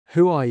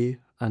Who are you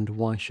and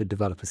why should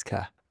developers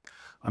care?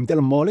 I'm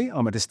Dylan Morley.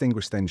 I'm a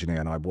distinguished engineer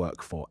and I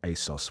work for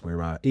ASOS. We're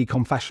an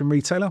e-com fashion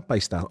retailer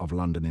based out of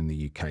London in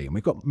the UK, and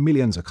we've got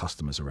millions of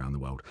customers around the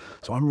world.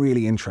 So I'm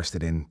really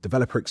interested in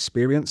developer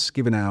experience,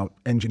 giving our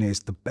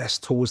engineers the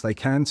best tools they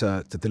can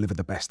to deliver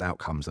the best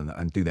outcomes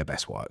and do their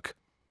best work.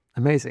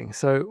 Amazing.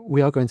 So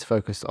we are going to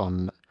focus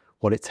on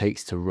what it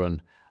takes to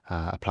run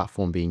a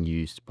platform being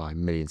used by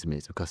millions and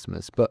millions of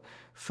customers. But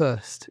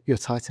first, your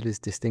title is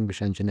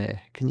Distinguished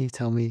Engineer. Can you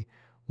tell me,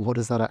 what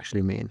does that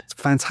actually mean? It's a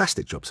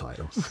fantastic job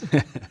title.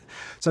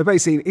 So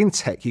basically in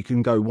tech, you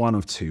can go one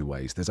of two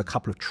ways. There's a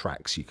couple of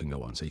tracks you can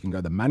go on. So you can go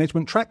the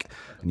management track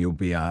and you'll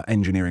be an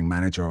engineering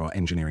manager or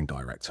engineering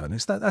director. And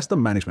that's the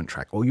management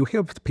track. Or you'll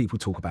hear people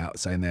talk about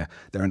saying they're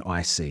an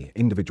IC,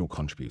 individual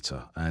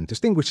contributor. And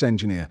distinguished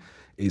engineer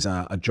is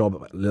a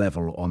job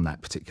level on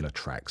that particular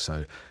track.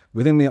 So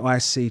within the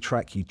IC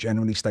track, you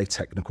generally stay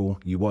technical,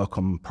 you work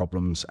on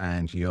problems,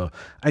 and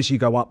as you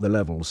go up the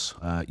levels,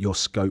 your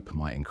scope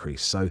might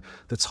increase. So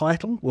the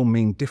title will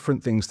mean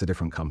different things to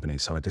different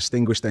companies. So a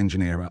distinguished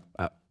engineer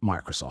at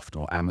Microsoft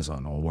or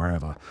Amazon or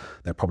wherever,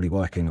 they're probably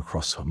working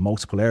across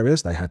multiple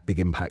areas. They had big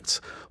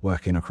impacts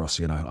working across,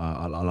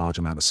 a large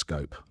amount of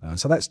scope.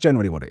 So that's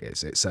generally what it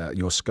is. It's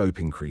your scope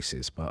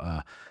increases.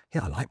 But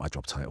yeah, I like my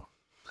job title.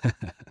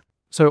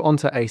 So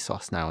onto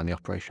ASOS now and the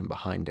operation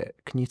behind it.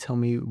 Can you tell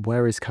me,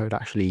 where is code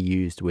actually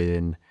used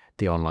within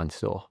the online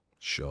store?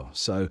 Sure.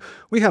 So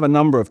we have a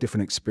number of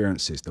different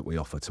experiences that we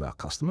offer to our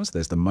customers.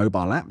 There's the mobile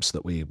apps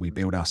that we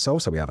build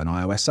ourselves. So we have an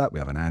iOS app, we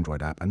have an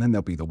Android app, and then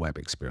there'll be the web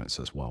experience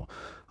as well.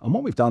 And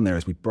what we've done there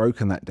is we've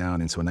broken that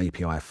down into an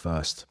API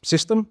first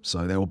system.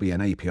 So there will be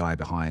an API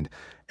behind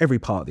every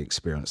part of the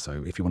experience.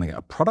 So if you want to get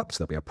a product,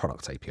 there'll be a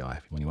product API.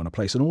 When you want to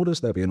place an orders,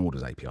 there'll be an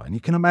orders API. And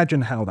you can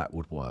imagine how that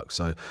would work.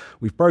 So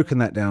we've broken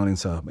that down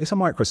into, it's a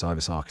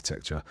microservice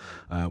architecture,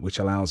 which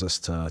allows us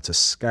to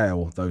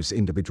scale those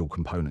individual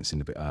components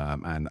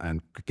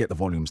and get the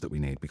volumes that we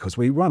need, because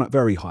we run at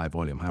very high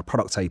volume. Our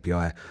product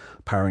API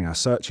powering our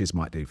searches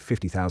might do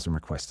 50,000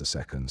 requests a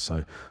second.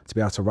 So to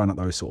be able to run at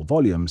those sort of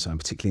volumes, and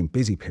particularly in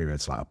busy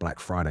periods like a Black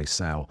Friday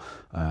sale,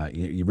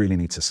 you really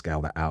need to scale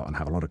that out and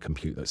have a lot of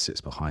compute that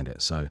sits behind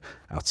it. So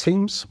our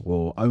teams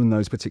will own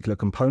those particular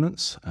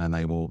components, and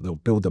they'll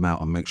build them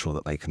out and make sure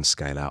that they can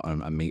scale out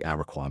and meet our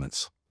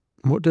requirements.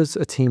 What does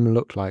a team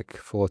look like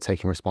for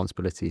taking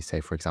responsibility,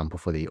 say, for example,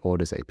 for the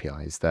orders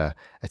API? Is there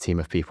a team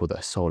of people that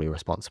are solely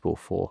responsible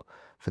for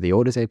the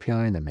orders API,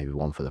 and then maybe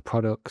one for the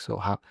products,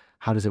 or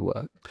how does it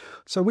work?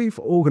 So we've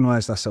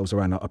organized ourselves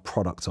around a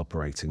product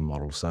operating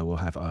model. So we'll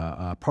have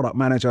a product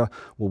manager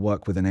will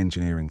work with an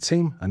engineering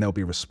team, and they'll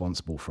be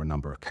responsible for a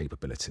number of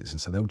capabilities.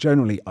 And so they'll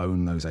generally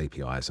own those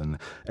APIs. And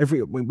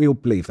we all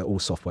believe that all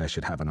software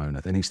should have an owner.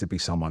 There needs to be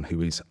someone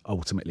who is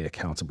ultimately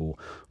accountable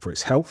for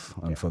its health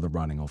and for the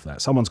running of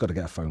that. Someone's got to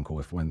get a phone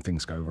call when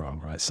things go wrong,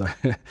 right? So,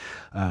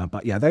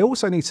 but yeah, they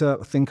also need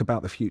to think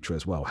about the future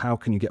as well. How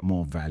can you get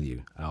more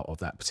value out of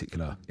that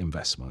particular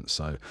investment?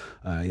 So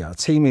yeah, a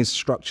team is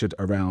structured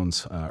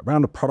around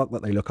a product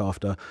that they look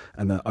after,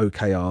 and the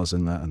OKRs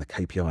and the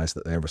KPIs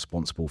that they're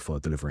responsible for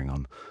delivering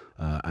on,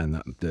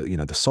 and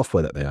the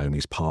software that they own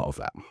is part of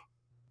that.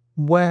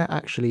 Where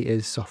actually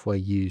is software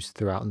used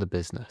throughout the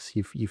business?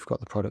 You've got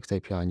the products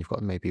API, and you've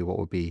got maybe what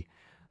would be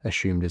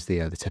assumed as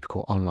the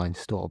typical online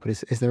store. But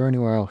is there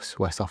anywhere else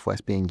where software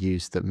is being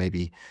used that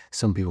maybe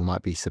some people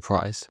might be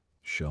surprised?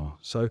 Sure.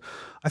 So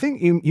I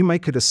think you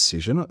make a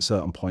decision at a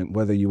certain point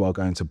whether you are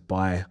going to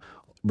buy,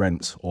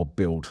 rent, or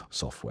build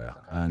software.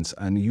 And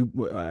at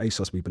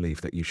ASOS, we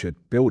believe that you should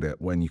build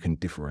it when you can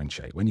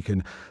differentiate, when you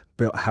can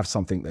have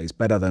something that is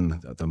better than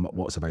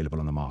what's available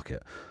on the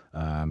market.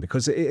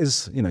 Because it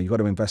is, you've got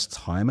to invest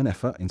time and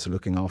effort into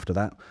looking after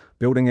that,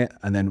 building it,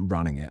 and then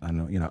running it.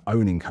 And,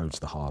 owning code's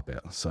the hard bit.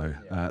 So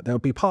there'll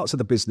be parts of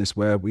the business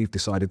where we've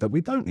decided that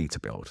we don't need to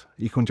build.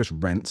 You can just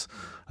rent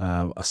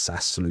a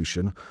SaaS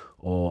solution,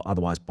 or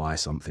otherwise buy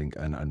something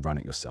and run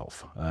it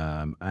yourself.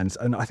 And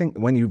I think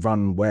when you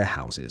run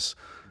warehouses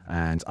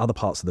and other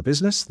parts of the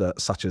business,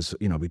 such as,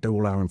 we do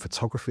all our own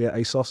photography at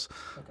ASOS,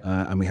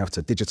 and we have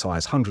to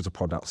digitize hundreds of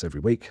products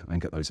every week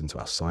and get those into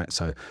our site.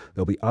 So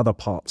there'll be other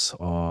parts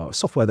of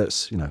software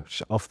that's,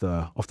 off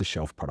the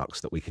shelf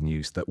products that we can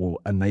use that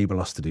will enable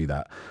us to do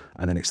that.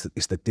 And then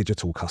it's the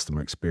digital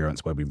customer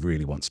experience where we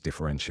really want to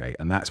differentiate.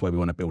 And that's where we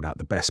want to build out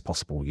the best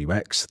possible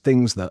UX,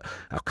 things that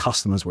our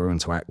customers will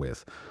interact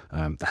with.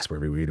 That's where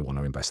we really want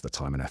to invest the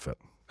time and effort.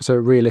 So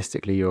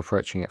realistically, you're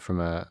approaching it from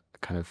a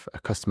kind of a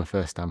customer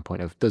first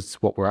standpoint of, does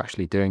what we're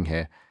actually doing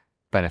here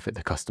benefit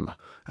the customer?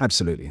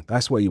 Absolutely.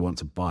 That's where you want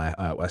to buy,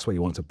 that's where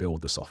you want to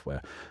build the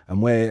software,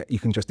 and where you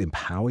can just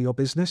empower your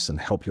business and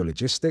help your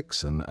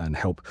logistics and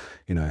help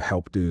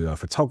do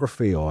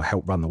photography or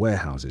help run the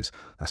warehouses.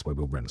 That's where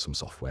we'll rent some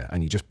software,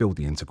 and you just build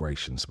the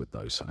integrations with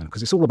those. And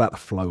because it's all about the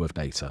flow of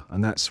data,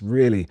 and that's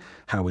really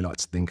how we like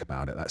to think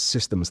about it. That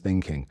systems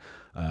thinking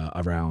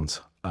around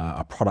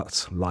a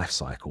product life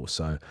cycle.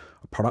 So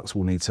products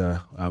will need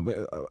to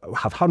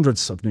have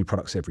hundreds of new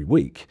products every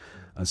week.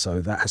 And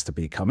so that has to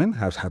be coming,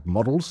 have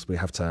models. We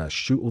have to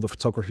shoot all the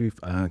photography,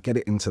 get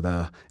it into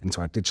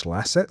our digital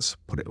assets,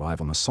 put it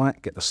live on the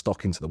site, get the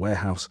stock into the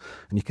warehouse.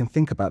 And you can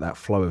think about that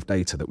flow of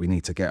data that we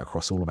need to get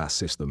across all of our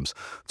systems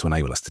to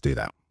enable us to do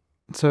that.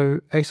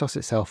 So ASOS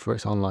itself, for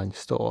its online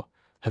store,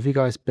 have you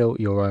guys built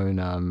your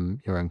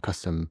own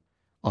custom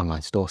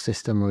online store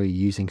system, or are you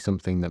using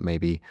something that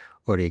maybe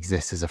already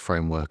exists as a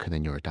framework and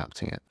then you're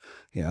adapting it?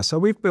 Yeah, so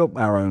we've built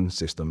our own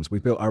systems.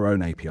 We've built our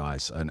own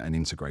APIs and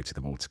integrated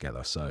them all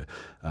together. So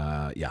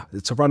yeah,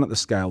 to run at the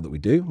scale that we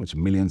do, which are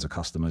millions of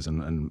customers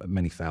and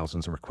many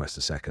thousands of requests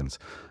a second,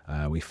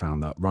 we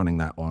found that running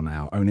that on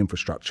our own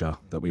infrastructure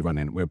that we run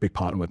in, we're a big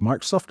partner with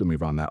Microsoft, and we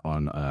run that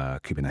on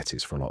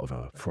Kubernetes for a lot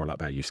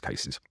of our use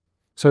cases.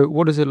 So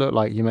what does it look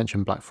like? You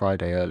mentioned Black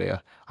Friday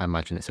earlier. I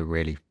imagine it's a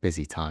really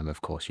busy time.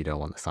 Of course, you don't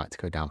want the site to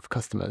go down for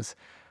customers.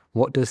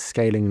 What does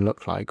scaling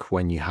look like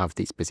when you have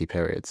these busy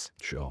periods?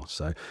 Sure.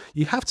 So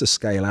you have to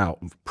scale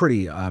out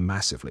pretty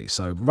massively.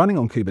 So running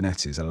on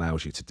Kubernetes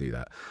allows you to do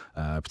that.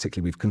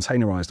 Particularly, we've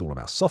containerized all of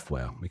our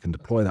software. We can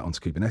deploy that onto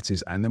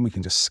Kubernetes, and then we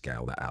can just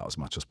scale that out as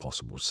much as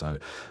possible. So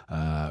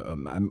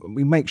and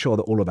we make sure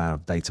that all of our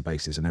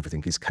databases and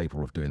everything is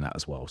capable of doing that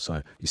as well.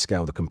 So you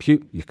scale the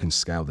compute, you can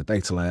scale the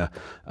data layer,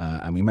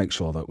 and we make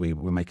sure that we're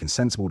making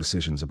sensible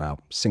decisions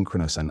about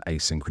synchronous and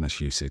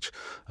asynchronous usage,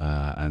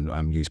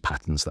 and use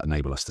patterns that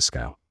enable us to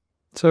scale.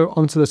 So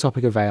onto the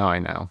topic of AI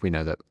now. We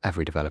know that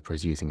every developer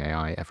is using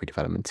AI, every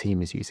development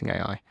team is using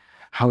AI.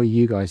 How are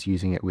you guys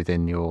using it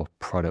within your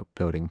product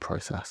building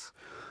process?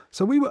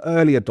 So we were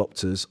early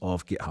adopters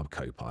of GitHub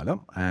Copilot,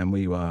 and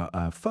we were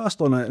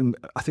first on it, and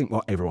I think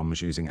what everyone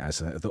was using it as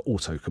the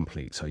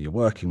autocomplete. So you're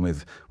working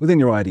within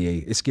your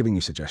IDE, it's giving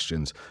you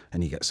suggestions,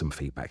 and you get some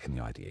feedback in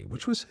the IDE,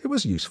 which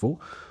was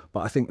useful. But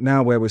I think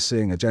now where we're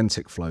seeing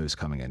agentic flows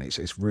coming in,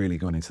 it's really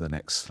gone into the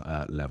next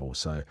level.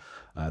 So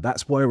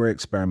that's where we're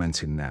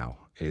experimenting now,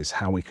 is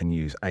how we can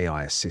use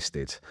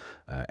AI-assisted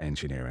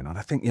engineering. And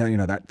I think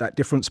that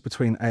difference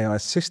between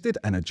AI-assisted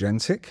and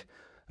agentic,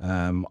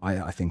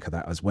 I think of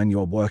that as when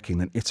you're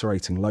working and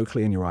iterating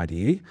locally in your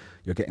IDE,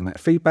 you're getting that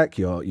feedback,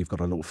 you've got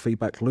a little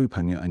feedback loop,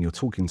 and you're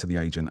talking to the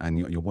agent, and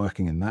you're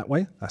working in that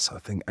way. That's, I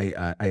think,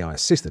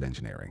 AI-assisted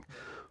engineering.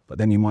 But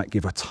then you might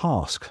give a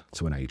task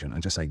to an agent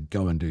and just say,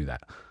 go and do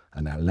that,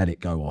 and now let it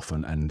go off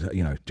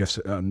and just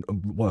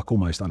work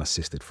almost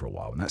unassisted for a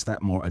while. And that's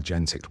that more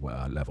agentic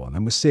level. And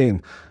then we're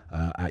seeing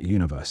at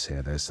Universe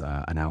here, there's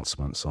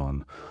announcements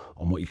on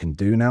what you can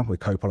do now with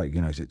Copilot.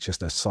 It's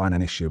just assign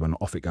an issue and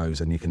off it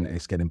goes, and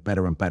it's getting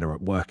better and better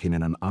at working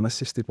in an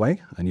unassisted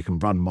way, and you can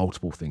run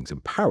multiple things in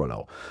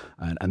parallel.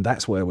 And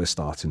that's where we're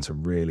starting to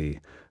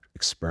really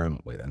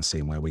experiment with and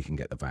seeing where we can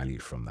get the value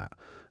from that.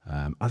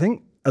 I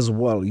think as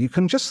well, you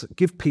can just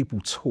give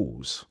people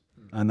tools,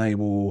 and they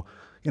will,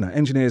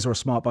 engineers are a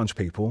smart bunch of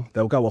people.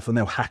 They'll go off and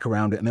they'll hack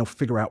around it, and they'll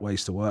figure out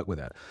ways to work with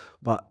it.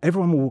 But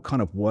everyone will kind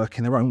of work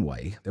in their own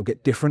way. They'll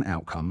get different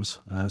outcomes.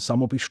 Some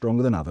will be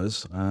stronger than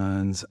others.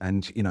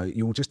 And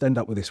you'll just end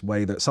up with this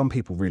way that some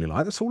people really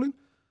like the tooling.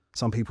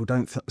 Some people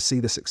don't see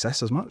the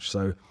success as much.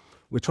 So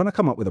we're trying to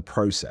come up with a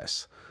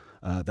process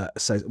that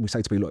says, we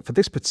say to people, look, for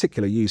this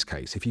particular use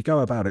case, if you go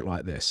about it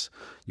like this,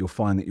 you'll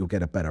find that you'll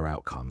get a better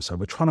outcome. So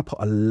we're trying to put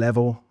a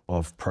level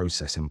of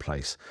process in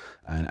place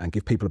and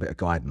give people a bit of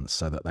guidance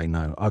so that they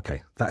know,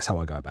 okay, that's how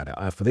I go about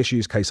it. For this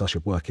use case, I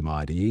should work in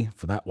my IDE.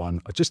 For that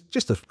one,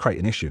 just to create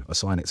an issue,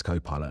 assign it to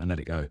Copilot and let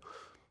it go.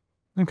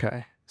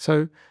 Okay.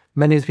 So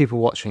many of the people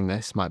watching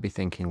this might be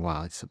thinking,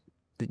 wow,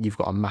 you've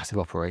got a massive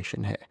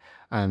operation here,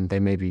 and they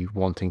may be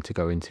wanting to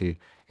go into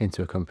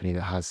a company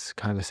that has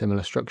kind of a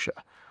similar structure.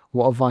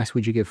 What advice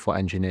would you give for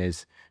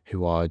engineers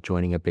who are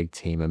joining a big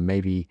team and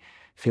maybe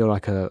feel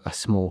like a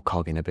small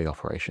cog in a big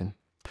operation?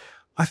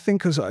 I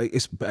think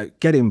it's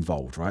get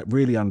involved, right?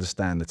 Really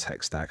understand the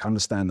tech stack,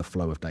 understand the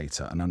flow of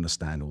data, and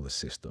understand all the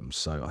systems.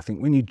 So I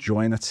think when you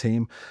join a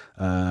team,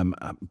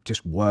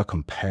 just work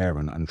and pair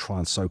and try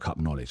and soak up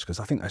knowledge,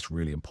 because I think that's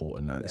really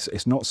important.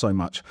 It's not so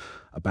much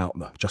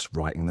about just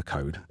writing the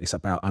code. It's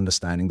about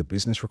understanding the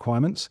business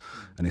requirements,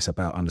 and it's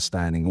about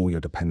understanding all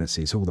your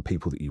dependencies, all the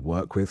people that you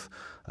work with,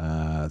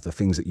 the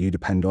things that you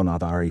depend on,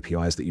 other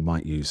APIs that you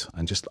might use,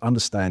 and just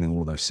understanding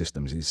all of those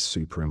systems is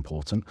super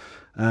important.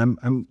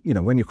 And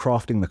when you're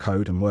crafting the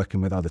code and working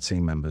with other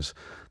team members,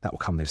 that will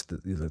come.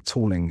 The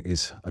tooling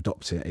is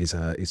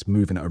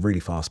moving at a really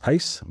fast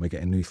pace, and we're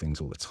getting new things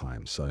all the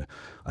time. So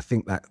I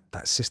think that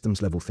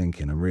systems level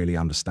thinking and really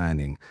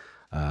understanding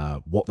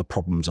what the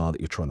problems are that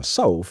you're trying to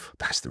solve,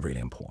 that's the really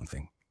important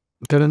thing.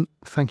 Dylan,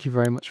 thank you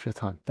very much for your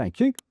time. Thank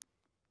you.